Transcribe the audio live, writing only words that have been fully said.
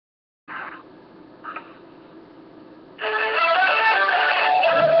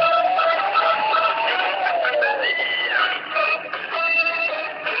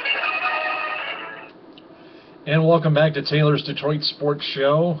And welcome back to Taylor's Detroit Sports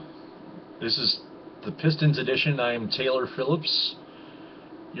Show. This is the Pistons edition. I am Taylor Phillips,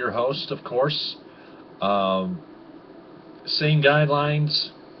 your host, of course. Same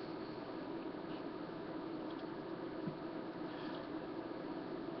guidelines.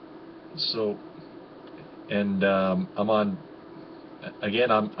 So, and I'm on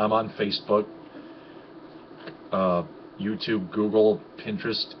Facebook, YouTube, Google,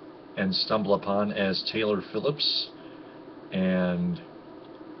 Pinterest, and stumble upon as Taylor Phillips. And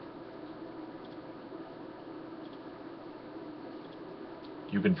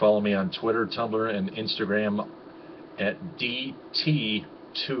you can follow me on Twitter, Tumblr, and Instagram at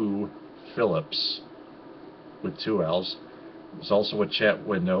DT2Phillips with 2 L's. There's also a chat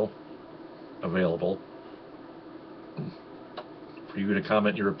window available for you to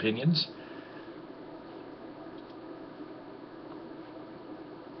comment your opinions.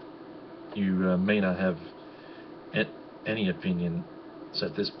 You may not have any opinions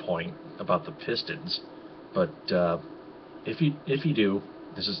at this point about the Pistons, but if you do,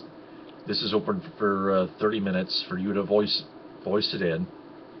 this is open for 30 minutes for you to voice it in.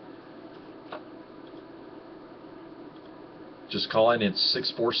 Just call in. It's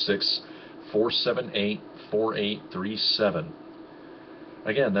 646-478-4837.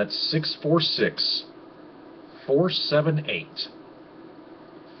 Again, that's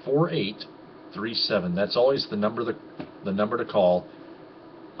 646-478-4837. That's always the number to call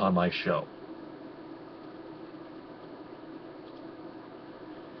on my show.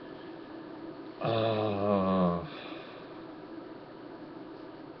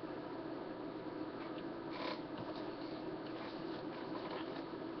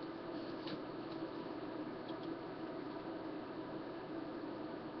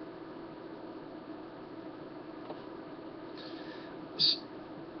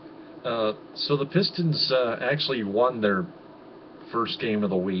 So the Pistons actually won their first game of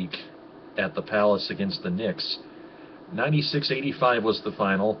the week at the Palace against the Knicks. 96-85 was the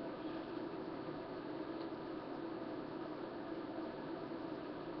final.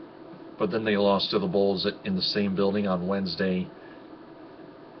 But then they lost to the Bulls in the same building on Wednesday.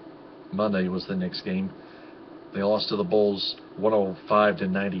 Monday was the next game. They lost to the Bulls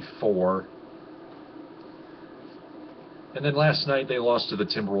 105-94. And then last night they lost to the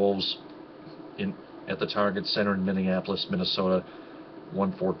Timberwolves at the Target Center in Minneapolis, Minnesota,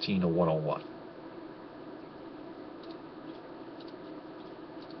 114-101.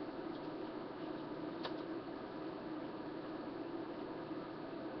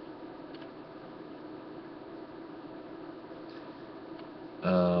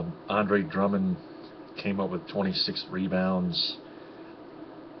 Andre Drummond came up with 26 rebounds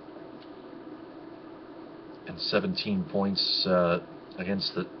and 17 points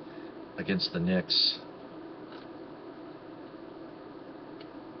against the Knicks.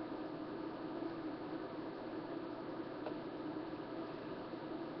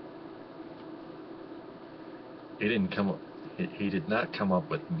 He did not come up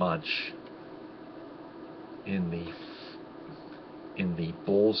with much in the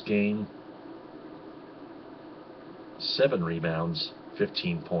Bulls game. 7 rebounds,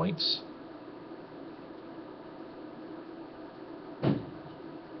 15 points.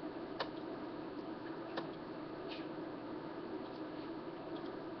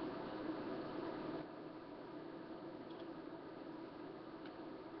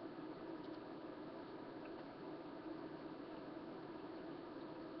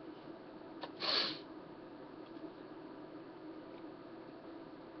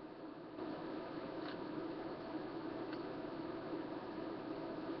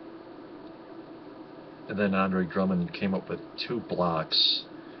 And then Andre Drummond came up with 2 blocks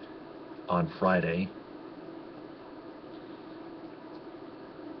on Friday.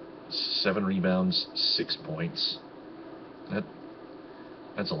 7 rebounds, 6 points.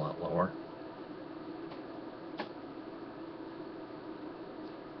 That's a lot lower.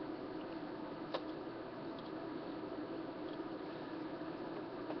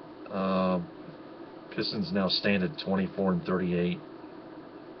 Pistons now stand at 24-38.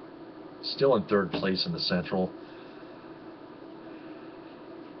 Still in 3rd place in the Central.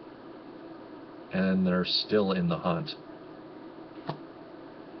 And they're still in the hunt.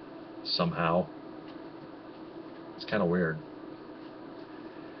 Somehow. It's kind of weird.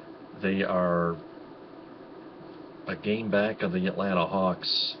 They are a game back of the Atlanta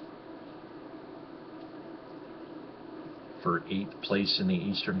Hawks for 8th place in the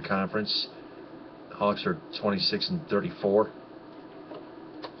Eastern Conference. The Hawks are 26-34.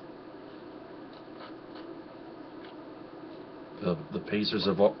 The Pacers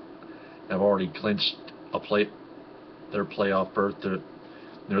have already clinched a their playoff berth.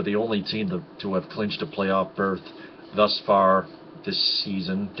 They're the only team to have clinched a playoff berth thus far this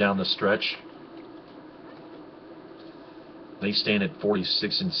season down the stretch. They stand at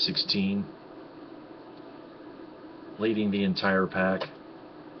 46-16, leading the entire pack.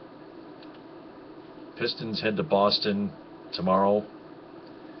 Pistons head to Boston tomorrow,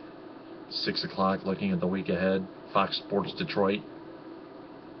 6 o'clock, looking at the week ahead. Fox Sports Detroit.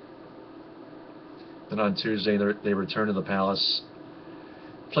 Then on Tuesday, they return to the Palace,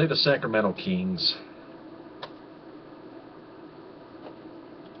 play the Sacramento Kings.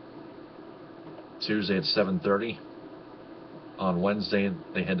 Tuesday at 7:30. On Wednesday,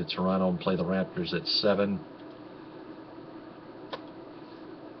 they head to Toronto and play the Raptors at 7.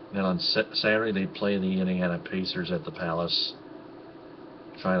 Then on Saturday, they play the Indiana Pacers at the Palace,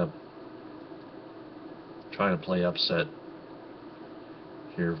 trying to play upset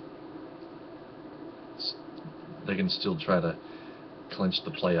here. They can still try to clinch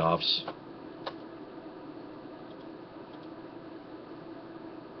the playoffs.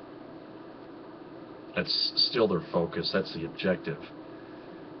 That's still their focus. That's the objective.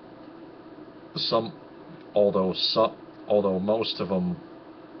 Although most of them,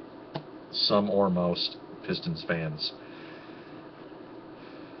 some or most Pistons fans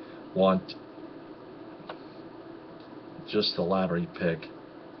want just the lottery pick,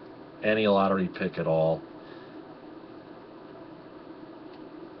 any lottery pick at all.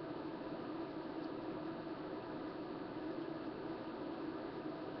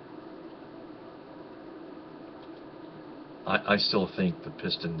 I still think the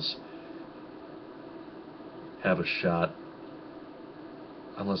Pistons have a shot,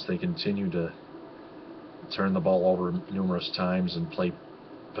 unless they continue to turn the ball over numerous times and play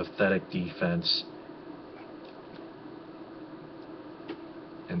pathetic defense.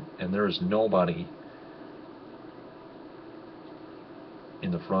 And there is nobody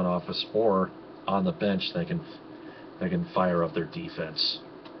in the front office or on the bench that can fire up their defense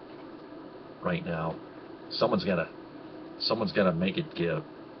right now. Someone's got to make it give.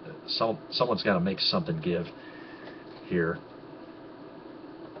 Someone's got to make something give here.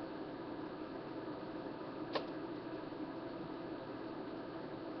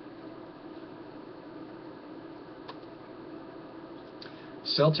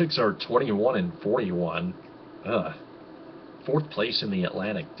 Celtics are 21-41, fourth place in the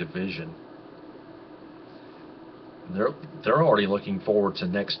Atlantic Division. They're already looking forward to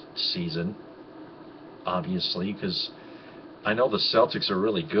next season, obviously, because I know the Celtics are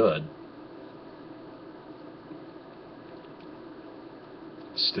really good.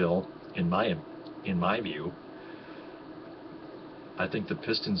 Still, in my view, I think the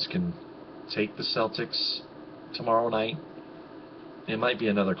Pistons can take the Celtics tomorrow night. It might be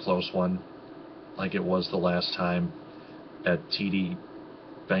another close one, like it was the last time at TD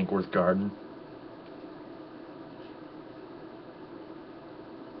Bankworth Garden.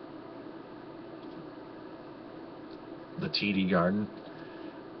 The TD Garden.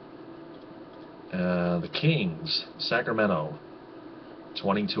 The Kings, Sacramento,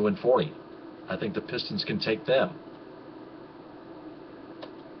 22-40. I think the Pistons can take them.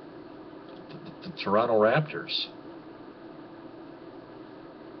 The Toronto Raptors.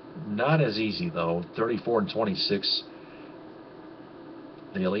 Not as easy though. 34-26.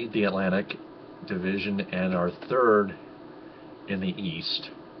 They lead the Atlantic Division and are third in the East.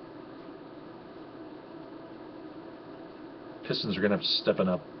 Pistons are going to have to step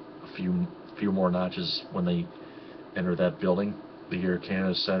up a few more notches when they enter that building, the Air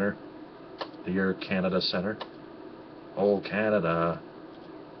Canada Center. The Air Canada Center. Oh, Canada.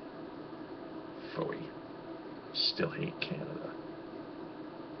 Phooey. Still hate Canada.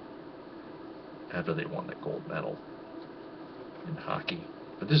 After they won the gold medal in hockey.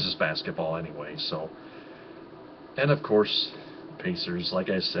 But this is basketball anyway, so. And of course, Pacers, like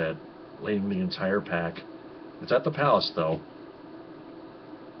I said, leading the entire pack. It's at the Palace, though.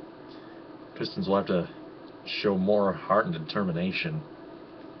 Pistons will have to show more heart and determination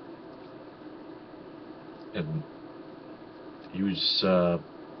and use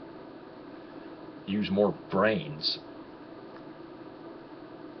more brains,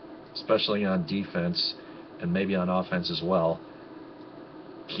 especially on defense and maybe on offense as well.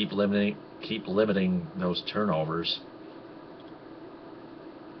 Keep limiting those turnovers.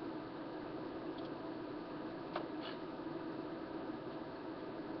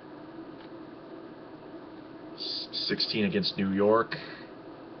 $16 against New York.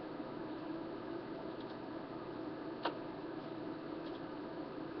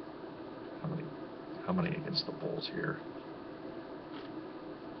 How many against the Bulls here?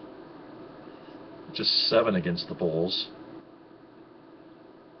 just 7 against the Bulls,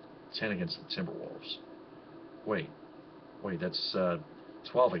 10 against the Timberwolves. Wait, that's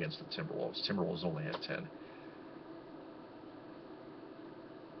 12 against the Timberwolves. Timberwolves only had 10.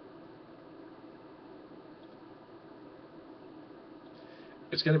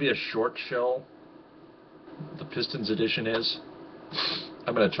 It's going to be a short show. The Pistons edition is.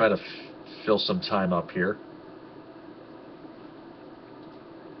 I'm going to try to fill some time up here.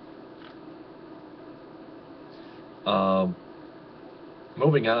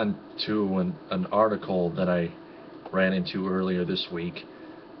 Moving on to an article that I ran into earlier this week.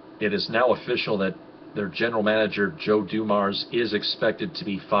 It is now official that their general manager, Joe Dumars, is expected to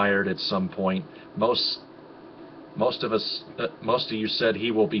be fired at some point. Most of you said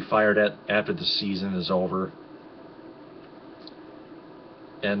he will be fired after the season is over.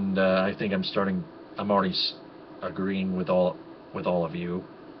 And I think I'm already agreeing with all of you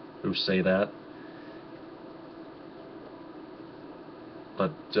who say that.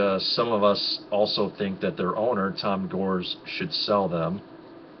 But some of us also think that their owner, Tom Gores, should sell them.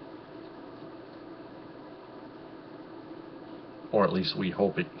 Or at least we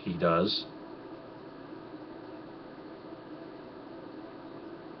hope he does.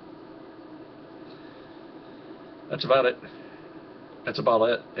 That's about it. That's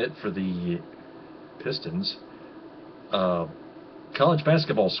about it for the Pistons. College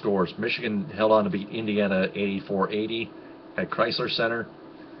basketball scores. Michigan held on to beat Indiana 84-80 at Chrysler Center.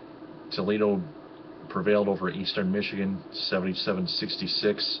 Toledo prevailed over Eastern Michigan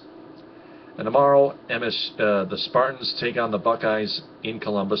 77-66. And tomorrow, the Spartans take on the Buckeyes in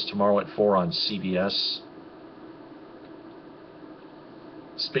Columbus tomorrow at 4 on CBS.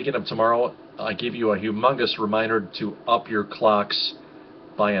 Speaking of tomorrow, I give you a humongous reminder to up your clocks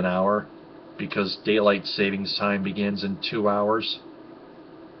by an hour because daylight savings time begins in 2 hours.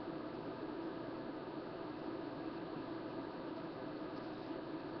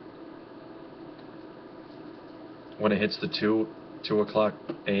 When it hits the 2 o'clock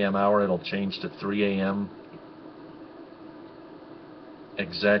a.m. hour, it'll change to 3 a.m.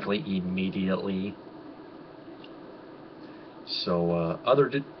 exactly immediately. So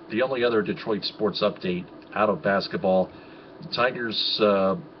the only other Detroit sports update out of basketball, the Tigers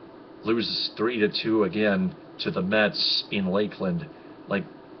loses 3-2 again to the Mets in Lakeland. Like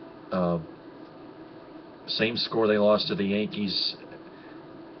same score they lost to the Yankees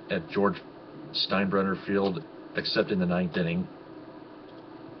at George Steinbrenner Field, except in the 9th inning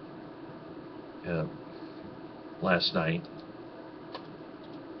last night.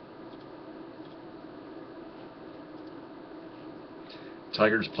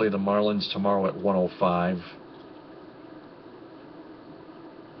 Tigers play the Marlins tomorrow at 1:05.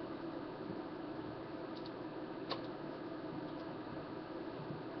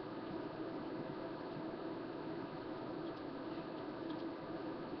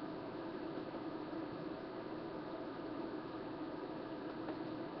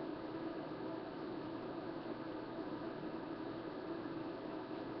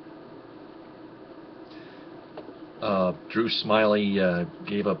 Drew Smiley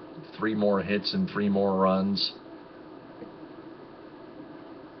gave up 3 more hits and 3 more runs.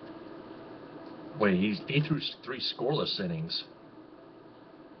 Wait, he threw 3 scoreless innings.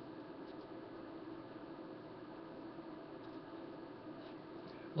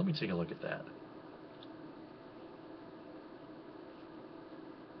 Let me take a look at that.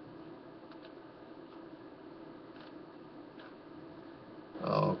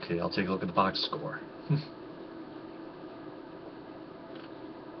 Okay, I'll take a look at the box score.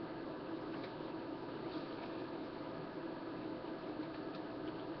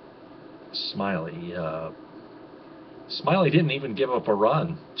 Smiley didn't even give up a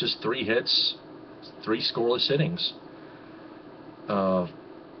run. Just 3 hits, 3 scoreless innings.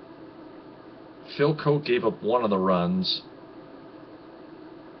 Phil Coke gave up 1 of the runs.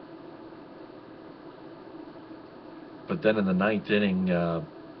 But then in the 9th inning,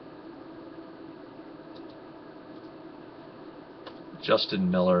 Justin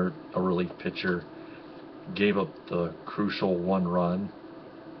Miller, a relief pitcher, gave up the crucial 1 run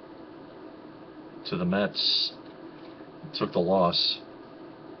to the Mets. Took the loss.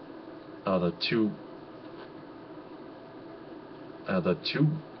 The two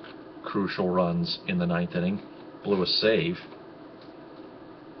crucial runs in the 9th inning. Blew a save.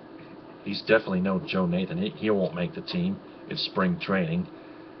 He's definitely no Joe Nathan. He won't make the team. It's spring training.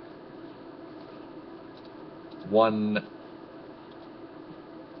 1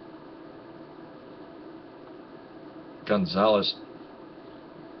 Gonzalez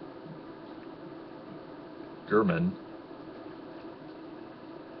German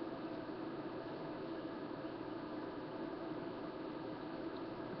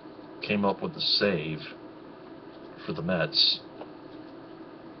came up with the save for the Mets.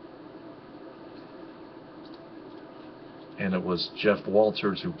 And it was Jeff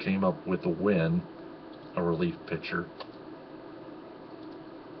Walters who came up with the win, a relief pitcher.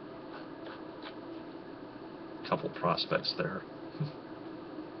 Couple prospects there.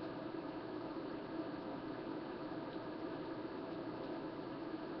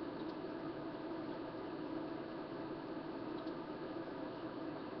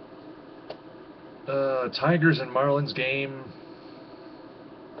 Tigers and Marlins game.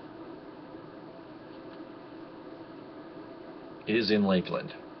 Is in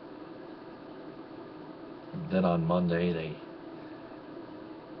Lakeland. Then on Monday they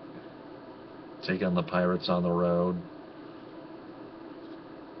take on the Pirates on the road.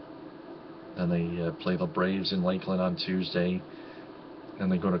 Then they play the Braves in Lakeland on Tuesday. Then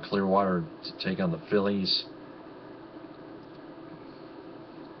they go to Clearwater to take on the Phillies.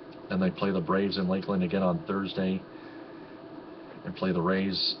 Then they play the Braves in Lakeland again on Thursday. And play the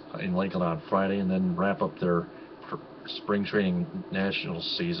Rays in Lakeland on Friday, and then wrap up their spring training national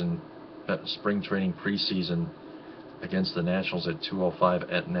season, spring training preseason against the Nationals at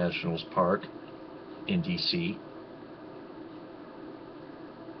 2:05 at Nationals Park in D.C.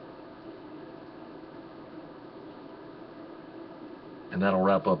 And that'll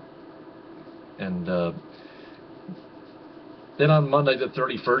wrap up. And then on Monday the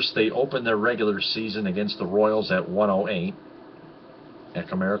 31st, they open their regular season against the Royals at 1:08 at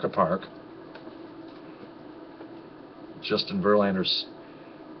Comerica Park. Justin Verlander,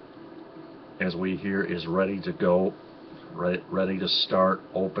 as we hear, is ready to go, ready to start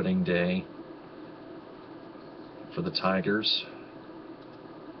opening day for the Tigers.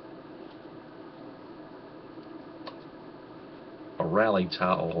 A rally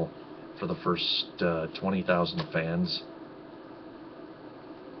towel for the first 20,000 fans.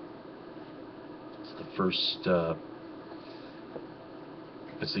 It's the first.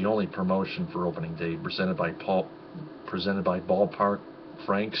 It's the only promotion for opening day presented by Ballpark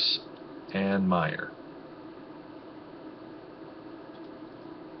Franks and Meyer.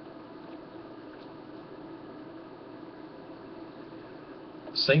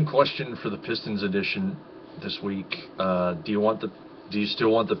 Same question for the Pistons edition this week. Do you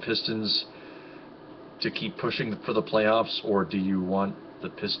still want the Pistons to keep pushing for the playoffs, or do you want the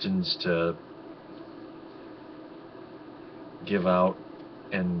Pistons to give out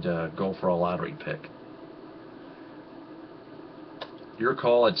and go for a lottery pick? Your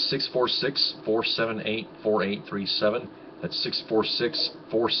call at 646-478-4837. That's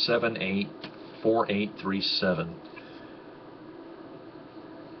 646-478-4837.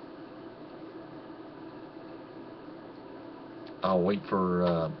 I'll wait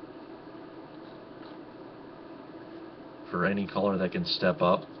for any caller that can step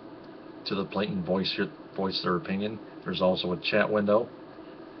up to the plate and voice their opinion. There's also a chat window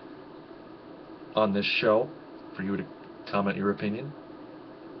on this show for you to comment your opinion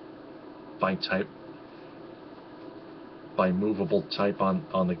by movable type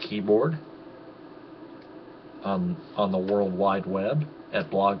on the keyboard on the World Wide Web at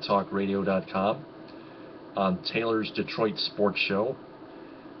blogtalkradio.com, on Taylor's Detroit Sports Show,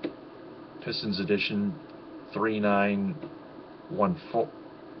 Pistons edition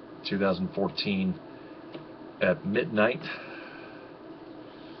 3914-2014 at midnight.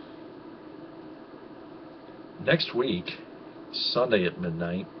 Next week, Sunday at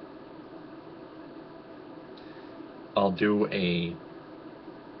midnight, I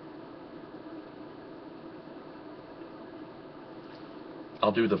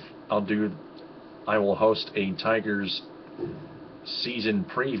will host a Tigers season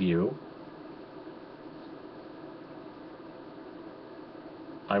preview.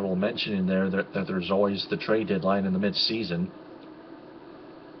 I will mention in there that there's always the trade deadline in the mid-season.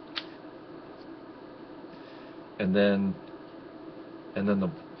 And then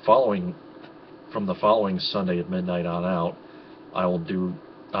from the following Sunday at midnight on out, I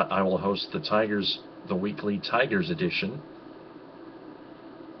will host the weekly Tigers edition.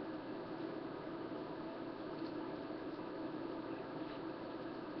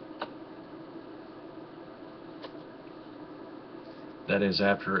 That is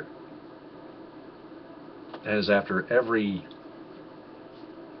after every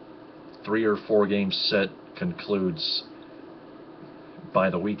 3 or 4 game set concludes by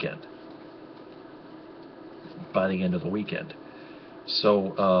the end of the weekend.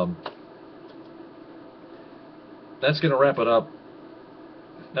 So that's going to wrap it up.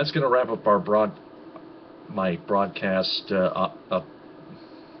 That's going to wrap up my broadcast of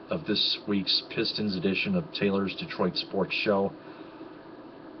this week's Pistons edition of Taylor's Detroit Sports Show.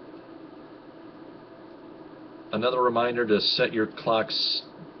 Another reminder to set your clocks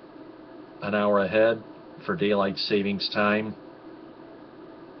an hour ahead for daylight savings time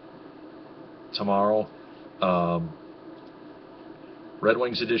tomorrow. Red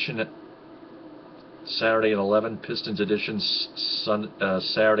Wings edition Saturday at 11, Pistons edition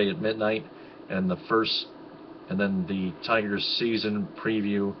Saturday at midnight, and then the Tigers season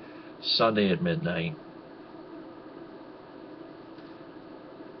preview Sunday at midnight.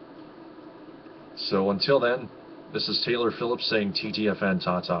 So until then, this is Taylor Phillips saying TTFN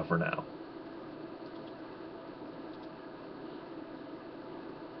ta-ta for now.